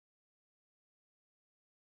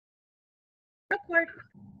Record.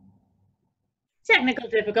 Technical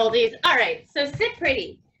difficulties. All right, so sit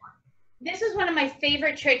pretty. This is one of my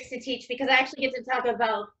favorite tricks to teach because I actually get to talk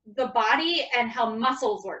about the body and how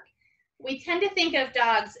muscles work. We tend to think of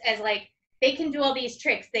dogs as like, they can do all these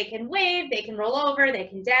tricks. They can wave, they can roll over, they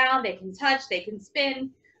can down, they can touch, they can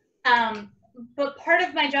spin. But part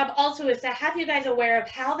of my job also is to have you guys aware of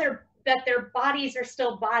how their bodies are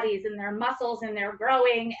still bodies and their muscles and they're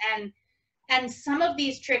growing, and some of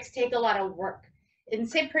these tricks take a lot of work. And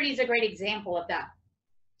sit pretty is a great example of that.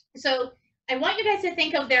 So I want you guys to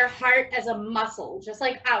think of their heart as a muscle, just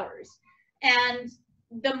like ours. And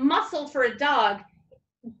the muscle for a dog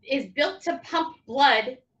is built to pump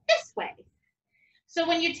blood this way. So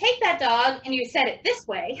when you take that dog and you set it this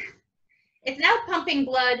way, it's now pumping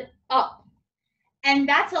blood up. And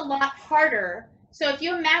that's a lot harder. So if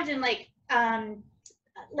you imagine like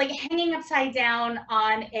hanging upside down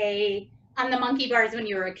on the monkey bars when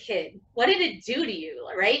you were a kid, what did it do to you,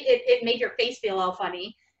 right? It made your face feel all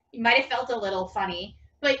funny. You might have felt a little funny,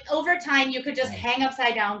 but over time you could just hang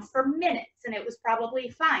upside down for minutes and it was probably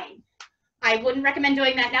fine. I wouldn't recommend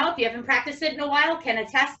doing that now. If you haven't practiced it in a while, can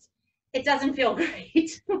attest, it doesn't feel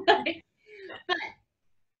great. But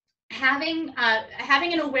having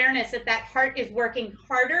an awareness that that heart is working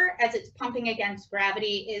harder as it's pumping against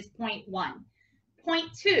gravity is point one. Point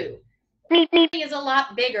two, is a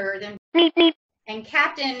lot bigger than, and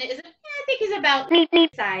Captain is, I think he's about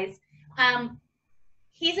size.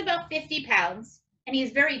 He's about 50 pounds and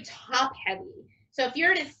he's very top heavy. So if you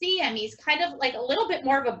were to see him, he's kind of like a little bit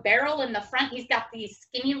more of a barrel in the front. He's got these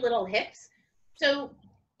skinny little hips. So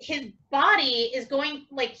his body is going,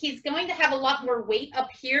 like, he's going to have a lot more weight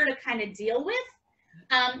up here to kind of deal with.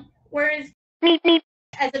 Whereas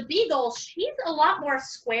as a beagle, she's a lot more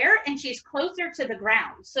square and she's closer to the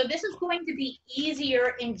ground. So this is going to be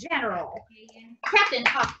easier in general. Captain,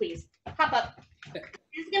 hop please, hop up.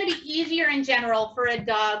 It's going to be easier in general for a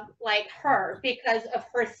dog like her because of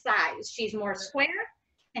her size. She's more square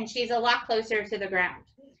and she's a lot closer to the ground.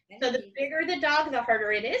 So the bigger the dog, the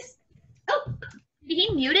harder it is. Oh, did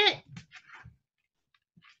he mute it?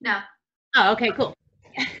 No. Oh, okay, cool.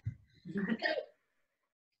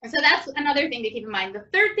 So that's another thing to keep in mind. The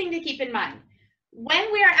third thing to keep in mind,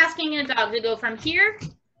 when we are asking a dog to go from here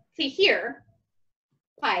to here,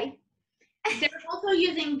 hi, they're also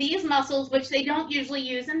using these muscles, which they don't usually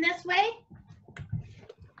use in this way,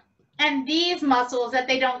 and these muscles that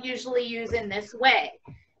they don't usually use in this way.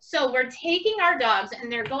 So we're taking our dogs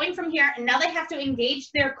and they're going from here, and now they have to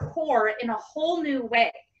engage their core in a whole new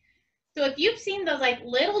way. So if you've seen those like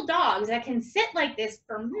little dogs that can sit like this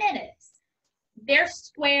for minutes, they're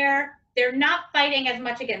square, they're not fighting as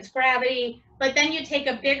much against gravity, but then you take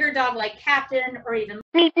a bigger dog like Captain or even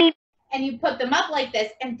and you put them up like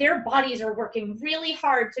this and their bodies are working really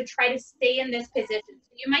hard to try to stay in this position.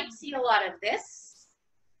 So you might see a lot of this,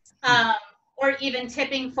 or even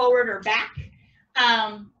tipping forward or back,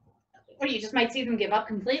 or you just might see them give up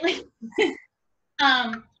completely.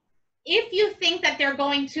 If you think that they're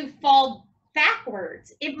going to fall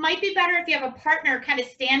backwards, it might be better if you have a partner kind of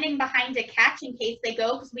standing behind to catch in case they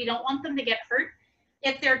go, because we don't want them to get hurt.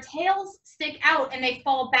 If their tails stick out and they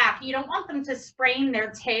fall back, you don't want them to sprain their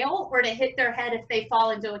tail or to hit their head if they fall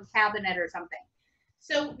into a cabinet or something.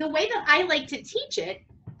 So the way that I like to teach it,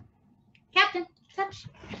 Captain, touch.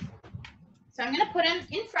 So I'm going to put him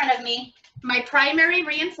in front of me, my primary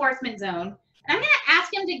reinforcement zone. I'm going to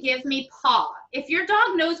ask him to give me paw. If your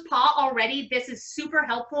dog knows paw already, this is super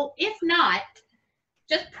helpful. If not,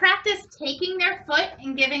 just practice taking their foot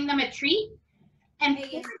and giving them a treat. And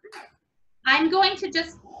I'm going to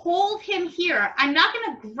just hold him here. I'm not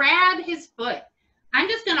going to grab his foot. I'm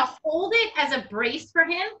just going to hold it as a brace for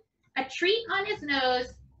him, a treat on his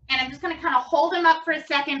nose, and I'm just going to kind of hold him up for a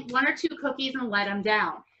second, 1 or 2 cookies, and let him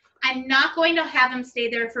down. I'm not going to have him stay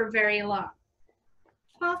there for very long.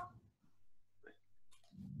 Paw.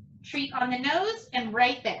 Treat on the nose and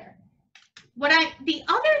right there. The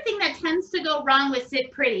other thing that tends to go wrong with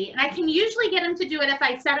sit pretty, and I can usually get him to do it if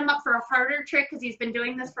I set him up for a harder trick because he's been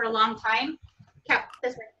doing this for a long time. Cap,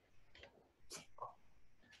 this way.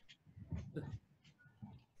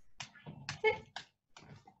 Sit.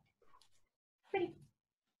 Pretty.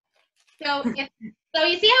 So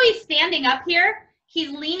you see how he's standing up here?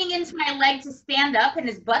 He's leaning into my leg to stand up and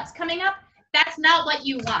his butt's coming up. That's not what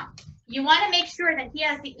you want. You want to make sure that he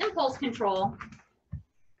has the impulse control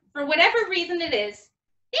for whatever reason it is.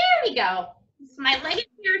 There we go. So my leg is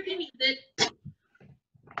here if he needs it.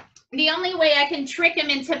 The only way I can trick him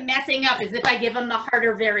into messing up is if I give him the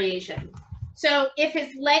harder variation. So if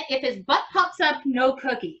his butt pops up, no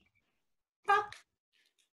cookie. Pop.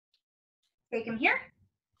 Take him here.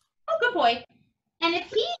 Oh, good boy. And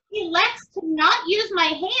if he elects to not use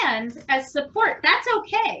my hand as support, that's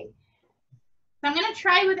okay. So I'm going to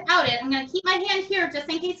try without it. I'm going to keep my hand here just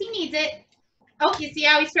in case he needs it. Oh, you see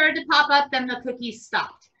how he started to pop up? Then the cookies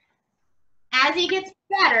stopped. As he gets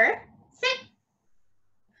better,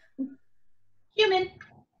 sit. Human.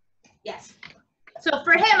 Yes. So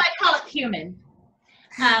for him, I call it human.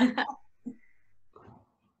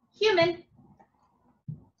 Human.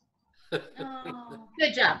 Oh,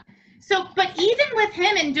 good job. So, but even with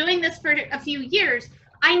him and doing this for a few years,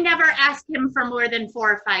 I never asked him for more than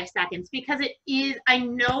 4 or 5 seconds because it is, I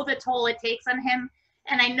know the toll it takes on him,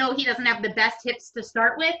 and I know he doesn't have the best hips to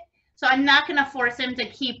start with. So I'm not going to force him to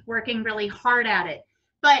keep working really hard at it.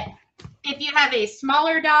 But if you have a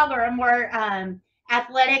smaller dog or a more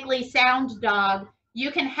athletically sound dog,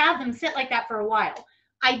 you can have them sit like that for a while.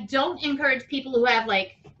 I don't encourage people who have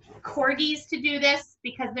like corgis to do this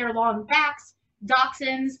because they're long backs,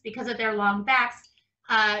 dachshunds because of their long backs,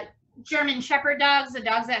 German Shepherd dogs, the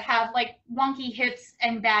dogs that have like wonky hips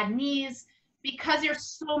and bad knees, because there's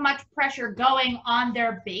so much pressure going on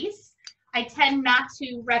their base. I tend not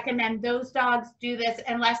to recommend those dogs do this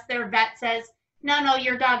unless their vet says, no,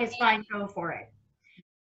 your dog is fine, go for it.